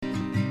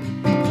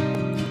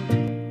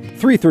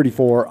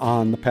334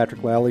 on the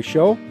Patrick Lally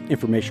Show.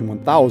 Information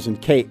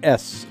 1000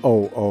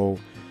 KSOO.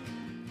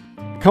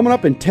 Coming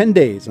up in 10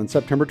 days on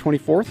September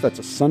 24th, that's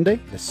a Sunday,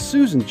 the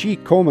Susan G.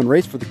 Komen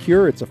Race for the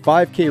Cure. It's a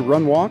 5K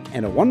run walk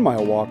and a 1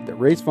 mile walk that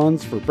raise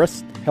funds for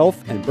breast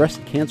health and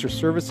breast cancer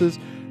services.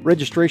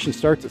 Registration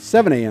starts at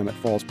 7 a.m. at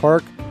Falls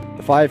Park.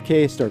 The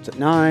 5K starts at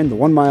 9. The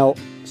 1 mile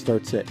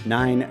starts at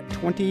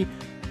 9:20.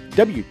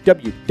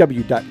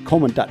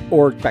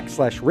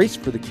 www.komen.org/race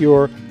for the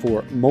cure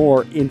for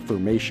more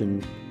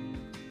information.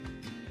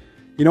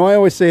 You know, I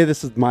always say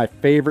this is my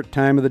favorite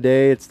time of the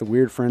day. It's the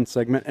Weird Friends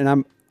segment, and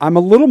I'm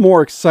a little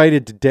more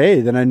excited today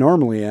than I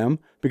normally am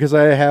because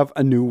I have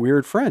a new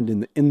weird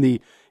friend in the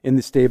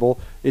stable.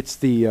 It's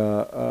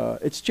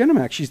it's Jenna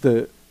Mack. She's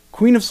the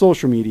queen of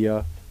social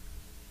media,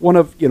 one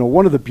of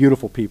the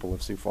beautiful people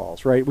of Sioux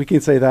Falls, right? We can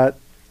say that.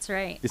 That's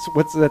right.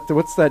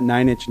 What's that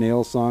Nine Inch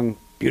Nails song?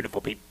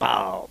 Beautiful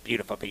people,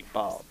 beautiful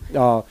people.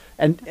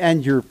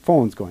 And your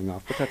phone's going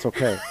off, but that's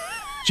okay.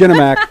 Jenna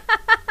Mack,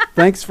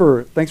 thanks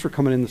for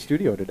coming in the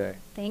studio today.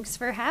 Thanks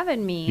for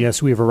having me.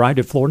 Yes, we have arrived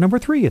at floor number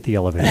 3 at the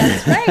elevator.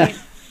 That's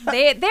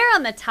right. They're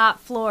on the top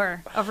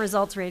floor of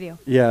Results Radio.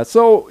 Yeah.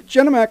 So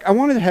Jenna Mack, I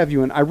wanted to have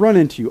you in. I run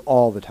into you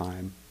all the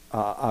time,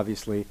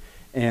 obviously,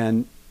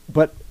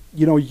 but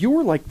you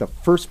were like the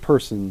first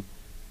person.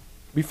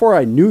 Before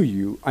I knew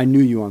you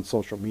on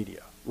social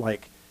media.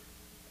 Like,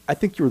 I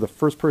think you were the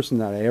first person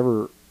that I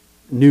ever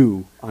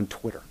knew on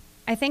Twitter.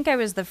 I think I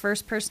was the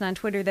first person on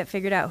Twitter that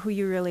figured out who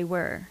you really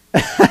were.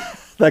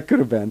 That could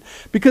have been.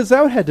 Because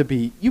that had to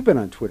be, you've been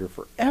on Twitter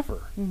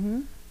forever.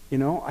 Mm-hmm.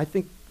 I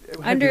think.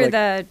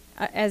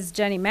 As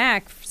Jenny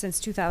Mack since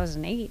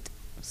 2008.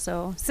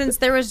 So, since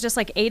there was just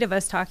like 8 of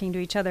us talking to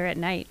each other at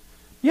night.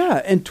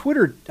 Yeah, and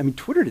Twitter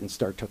didn't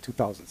start till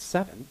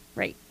 2007.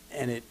 Right.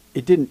 And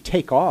it didn't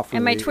take off. Really.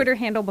 And my Twitter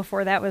handle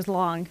before that was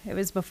long. It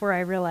was before I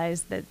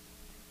realized that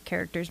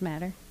characters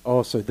matter.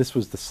 Oh, so this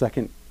was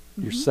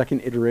your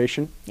second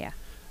iteration? Yeah.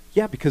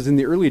 Yeah, because in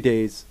the early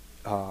days,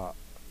 you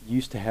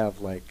used to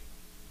have like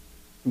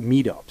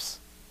meetups,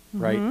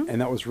 right? And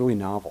that was really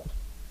novel.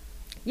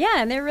 Yeah,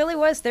 and there really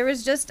was. There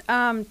was just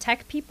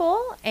tech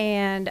people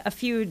and a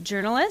few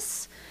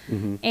journalists.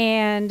 Mm-hmm.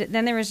 And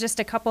then there was just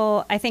a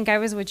couple. I think I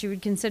was what you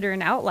would consider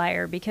an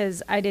outlier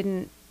because I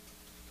didn't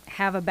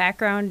have a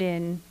background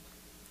in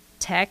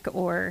tech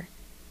or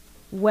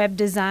web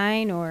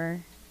design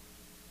or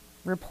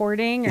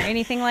reporting or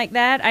anything like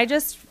that. I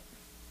just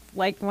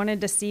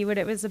wanted to see what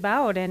it was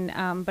about,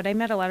 and but I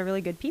met a lot of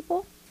really good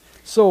people.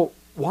 So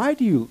why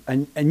do you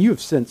and you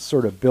have since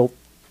sort of built?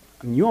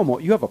 I mean,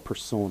 you have a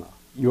persona.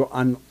 You're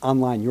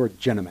online. You're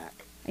Jenna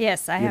Mack.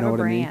 Yes, I have a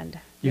brand.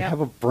 You have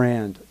a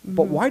brand,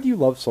 but why do you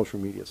love social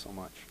media so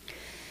much?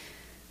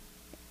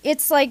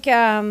 It's like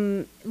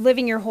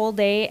living your whole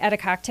day at a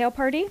cocktail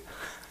party.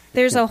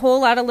 There's a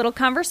whole lot of little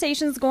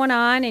conversations going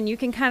on, and you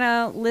can kind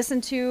of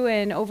listen to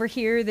and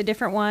overhear the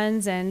different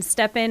ones and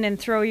step in and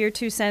throw your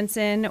 2 cents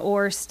in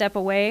or step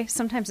away.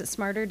 Sometimes it's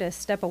smarter to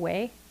step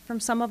away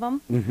from some of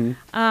them.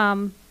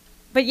 Mm-hmm.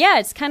 But yeah,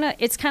 it's kind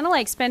of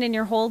like spending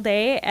your whole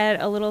day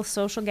at a little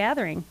social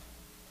gathering.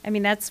 I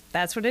mean, that's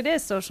what it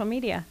is, social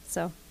media.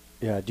 So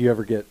yeah, do you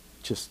ever get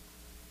just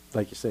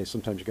like you say,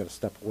 sometimes you got to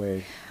step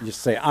away. You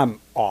just say, I'm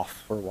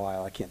off for a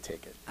while. I can't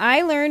take it.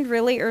 I learned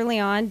really early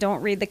on,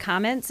 don't read the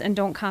comments and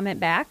don't comment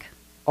back.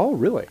 Oh,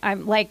 really?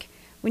 I'm like,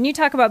 when you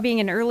talk about being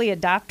an early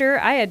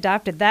adopter, I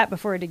adopted that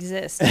before it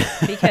exists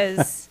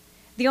because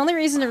the only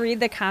reason to read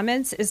the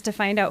comments is to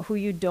find out who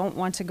you don't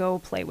want to go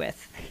play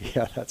with.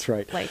 Yeah, that's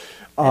right.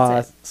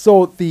 That's it.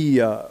 So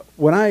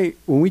when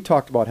we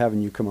talked about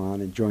having you come on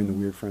and join the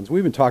Weird Friends,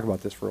 we've been talking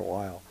about this for a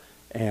while,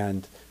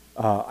 and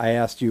I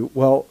asked you,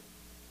 well,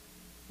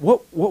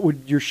 what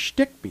would your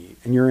shtick be?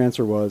 And your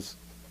answer was,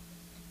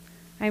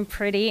 I'm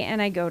pretty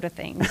and I go to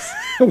things.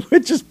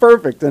 Which is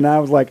perfect. And I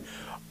was like,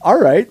 all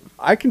right,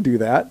 I can do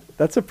that.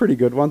 That's a pretty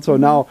good one. So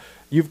now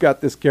you've got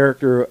this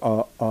character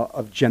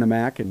of Jenna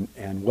Mack,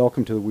 and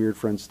welcome to the Weird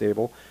Friends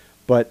stable.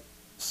 But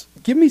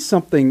give me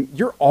something.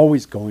 You're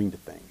always going to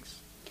things.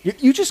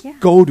 You just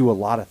go to a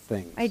lot of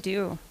things. I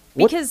do.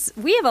 Because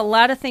we have a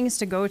lot of things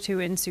to go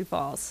to in Sioux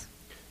Falls.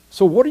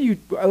 So what are you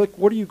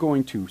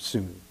going to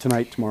soon?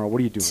 Tonight, tomorrow?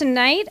 What are you doing?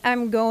 Tonight,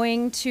 I'm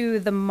going to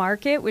the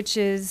market, which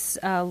is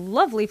a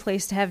lovely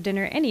place to have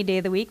dinner any day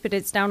of the week, but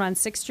it's down on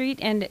 6th Street.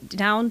 And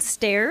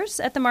downstairs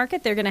at the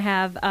market, they're going to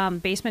have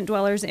Basement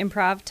Dwellers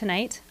Improv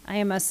tonight. I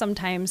am a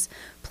sometimes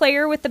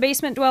player with the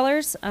Basement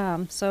Dwellers,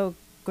 so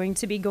going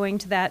to be going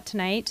to that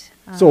tonight.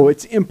 So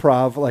it's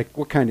improv. Like,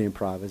 what kind of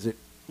improv? Is it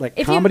like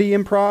comedy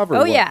improv? Or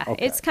what? Yeah,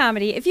 okay. It's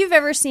comedy. If you've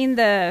ever seen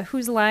the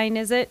Whose Line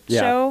Is It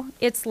show,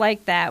 it's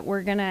like that.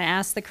 We're going to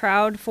ask the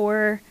crowd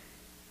for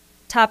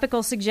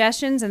topical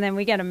suggestions, and then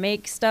we got to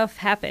make stuff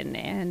happen.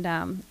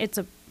 And it's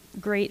a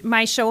great...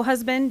 My show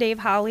husband, Dave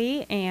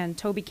Holly, and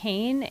Toby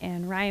Kane,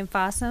 and Ryan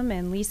Fossum,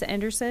 and Lisa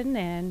Anderson,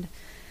 and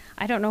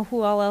I don't know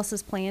who all else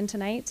is playing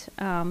tonight.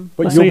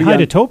 But say hi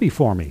to Toby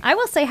for me. I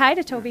will say hi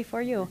to Toby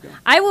for you.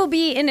 I will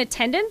be in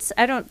attendance.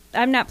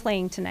 I'm not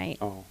playing tonight,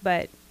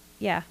 but...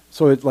 Yeah.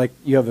 So it's like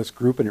you have this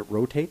group and it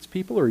rotates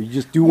people, or you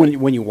just do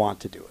when you want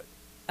to do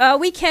it?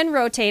 We can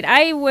rotate.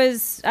 I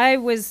was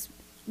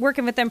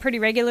working with them pretty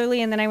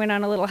regularly, and then I went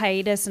on a little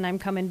hiatus, and I'm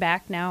coming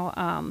back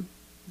now.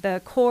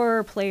 The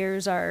core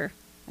players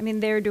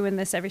they're doing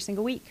this every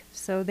single week,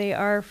 so they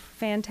are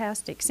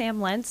fantastic. Sam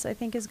Lentz, I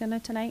think, is going to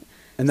tonight.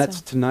 And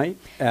that's tonight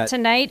at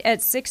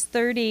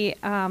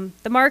 6:30.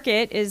 The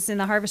market is in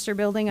the Harvester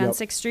Building on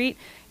 6th Street.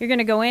 You're going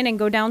to go in and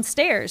go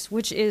downstairs,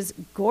 which is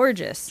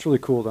gorgeous. It's really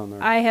cool down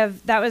there.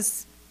 That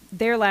was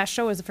their last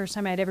show. Was the first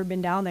time I'd ever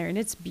been down there, and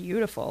it's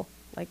beautiful.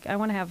 Like, I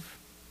want to have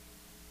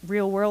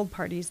real world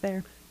parties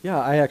there. Yeah,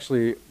 I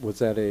actually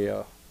was at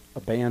a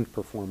band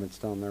performance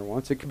down there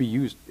once. It could be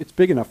used. It's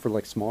big enough for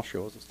like small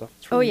shows and stuff.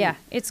 It's really neat.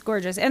 It's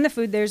gorgeous, and the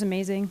food there's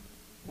amazing.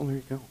 Well, there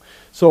you go.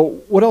 So,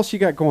 what else you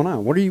got going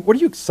on? What are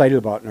you excited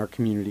about in our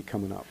community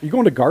coming up? Are you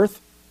going to Garth?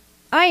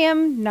 I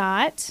am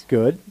not.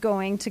 Good.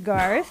 Going to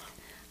Garth.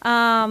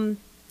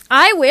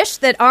 I wish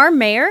that our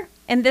mayor,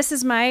 and this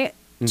is my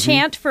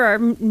chant for our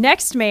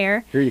next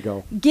mayor. Here you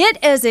go. Get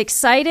as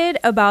excited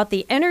about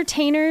the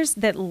entertainers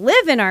that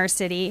live in our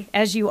city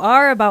as you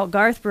are about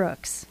Garth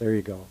Brooks. There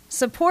you go.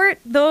 Support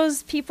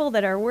those people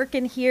that are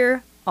working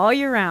here all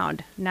year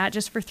round, not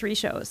just for 3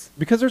 shows.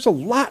 Because there's a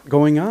lot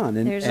going on.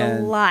 There's a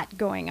lot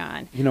going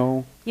on.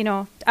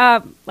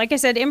 Like I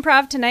said,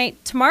 improv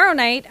tonight. Tomorrow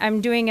night, I'm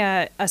doing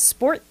a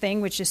sport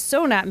thing, which is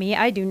so not me.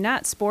 I do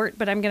not sport,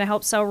 but I'm going to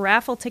help sell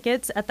raffle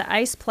tickets at the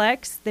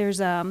Iceplex. There's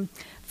a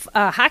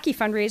hockey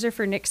fundraiser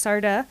for Nick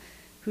Sarda,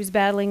 who's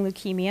battling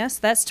leukemia. So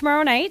that's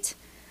tomorrow night.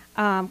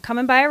 Come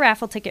and buy a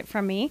raffle ticket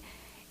from me.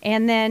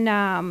 And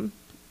then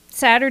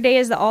Saturday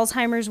is the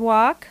Alzheimer's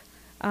Walk.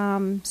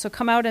 So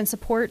come out and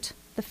support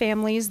the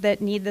families that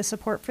need the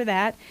support for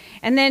that.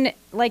 And then,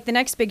 like, the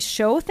next big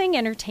show thing,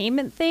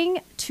 entertainment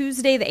thing,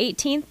 Tuesday the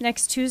 18th,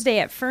 next Tuesday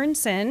at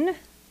Fernson,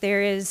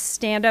 there is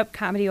stand-up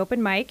comedy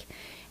open mic.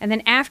 And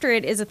then after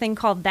it is a thing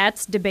called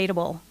That's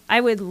Debatable.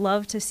 I would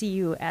love to see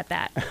you at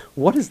that.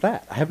 What is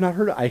that? I have not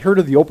heard of. I heard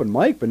of the open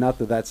mic, but not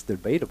that that's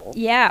debatable.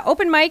 Yeah,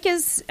 open mic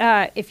is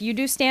if you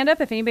do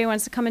stand-up, if anybody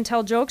wants to come and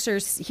tell jokes or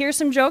hear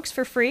some jokes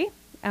for free,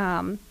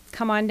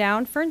 come on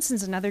down.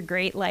 Fernson's another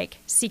great,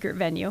 secret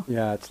venue.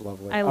 Yeah, it's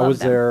lovely. I was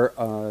them.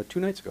 there 2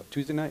 nights ago,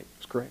 Tuesday night. It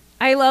was great.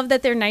 I love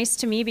that they're nice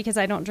to me because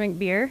I don't drink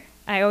beer.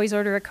 I always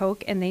order a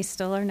Coke, and they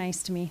still are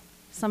nice to me.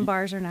 Some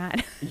bars are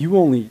not. You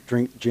only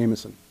drink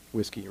Jameson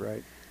whiskey,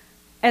 right?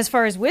 As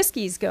far as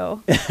whiskeys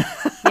go,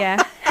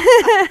 yeah.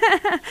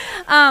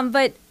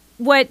 But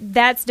what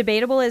That's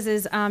Debatable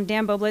is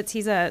Dan Boblitz,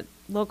 he's a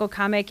local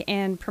comic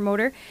and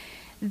promoter.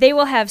 They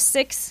will have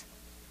 6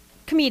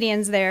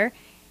 comedians there,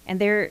 and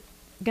they're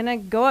going to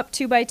go up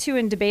 2 by 2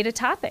 and debate a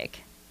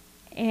topic.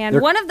 And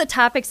one of the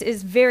topics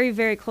is very,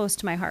 very close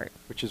to my heart.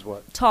 Which is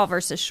what? Tall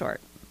versus short.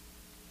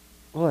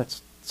 Well,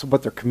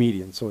 but they're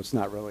comedians, so it's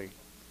not really.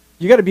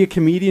 You got to be a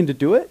comedian to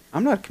do it?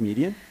 I'm not a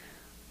comedian.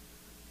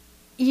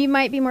 You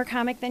might be more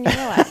comic than you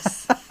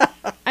realize.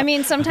 I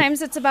mean,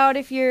 sometimes it's about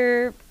if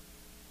you're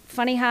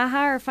funny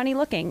ha-ha or funny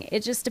looking. It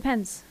just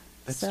depends.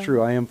 That's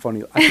true. I am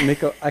funny.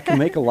 I can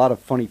make a lot of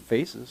funny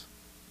faces.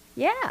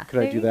 Yeah.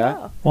 Could I do that?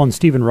 Go. Well, and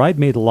Stephen Wright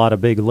made a lot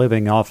of big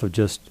living off of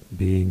just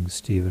being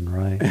Stephen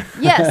Wright.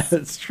 Yes.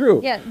 That's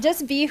true. Yeah,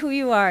 just be who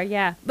you are,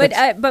 yeah.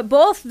 But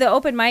both the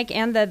open mic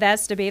and the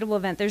That's Debatable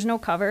event, there's no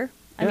cover.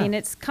 I mean,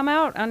 it's come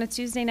out on a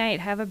Tuesday night,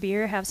 have a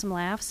beer, have some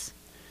laughs.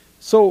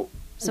 So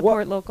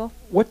support local.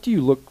 What do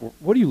you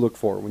look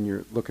for when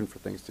you're looking for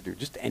things to do?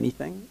 Just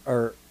anything?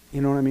 Or,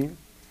 you know what I mean?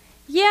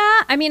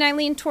 Yeah, I mean, I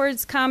lean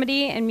towards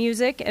comedy and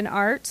music and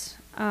art.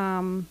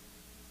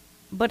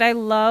 But I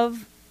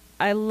love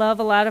a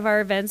lot of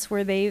our events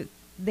where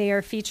they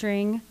are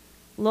featuring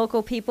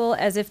local people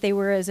as if they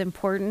were as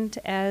important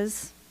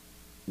as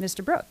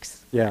Mr.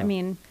 Brooks. Yeah. I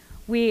mean,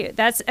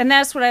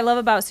 that's what I love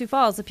about Sioux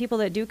Falls. The people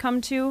that do come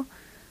to,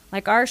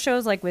 like our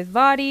shows, like with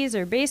Vaudies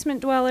or Basement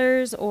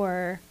Dwellers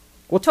or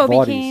What's Toby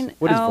Vaudies? Kane.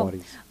 What is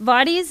Vaudies?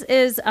 Vaudies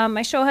is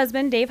my show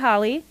husband, Dave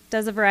Holly,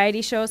 does a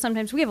variety show.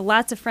 Sometimes we have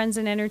lots of friends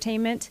in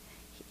entertainment,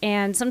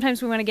 and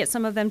sometimes we want to get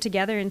some of them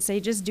together and say,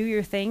 just do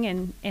your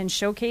thing and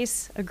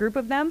showcase a group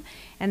of them,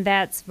 and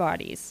that's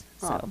Vaudies.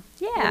 So,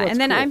 yeah, well, and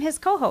then cool. I'm his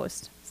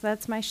co-host, so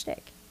that's my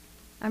shtick.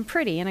 I'm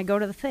pretty, and I go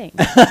to the thing.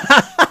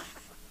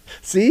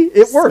 See?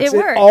 It works. It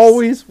works. It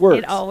always works.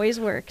 It always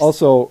works.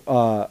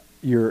 Also,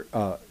 you're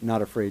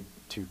not afraid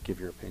to give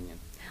your opinion.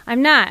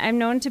 I'm not. I'm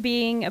known to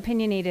being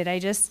opinionated. I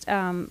just,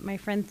 my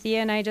friend Thea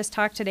and I just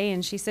talked today,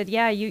 and she said,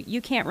 yeah,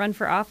 you can't run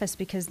for office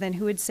because then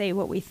who would say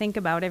what we think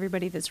about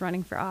everybody that's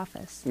running for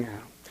office? Yeah.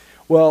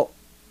 Well,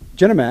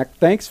 Jenna Mack,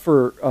 thanks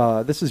for,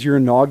 this is your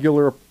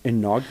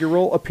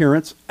inaugural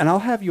appearance, and I'll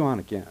have you on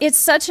again. It's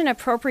such an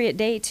appropriate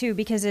day, too,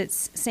 because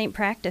it's St.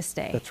 Practice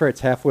Day. That's right.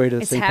 It's halfway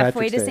to St. Patrick's Day. It's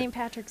halfway to St.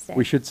 Patrick's Day.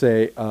 We should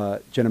say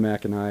Jenna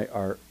Mack and I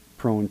are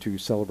prone to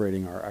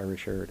celebrating our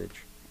Irish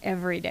heritage.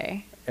 Every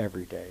day.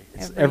 Every day.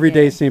 It's Every every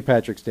day day. St.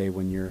 Patrick's Day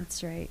when you're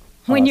That's right.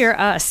 When you're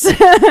us.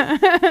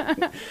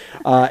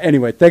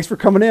 Anyway, thanks for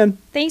coming in.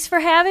 Thanks for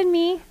having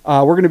me.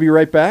 We're going to be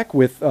right back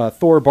with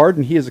Thor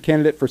Barden. He is a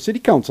candidate for city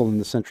council in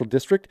the Central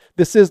District.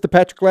 This is the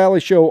Patrick Lally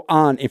Show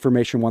on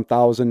Information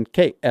 1000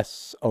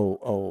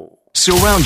 KSOO. Surround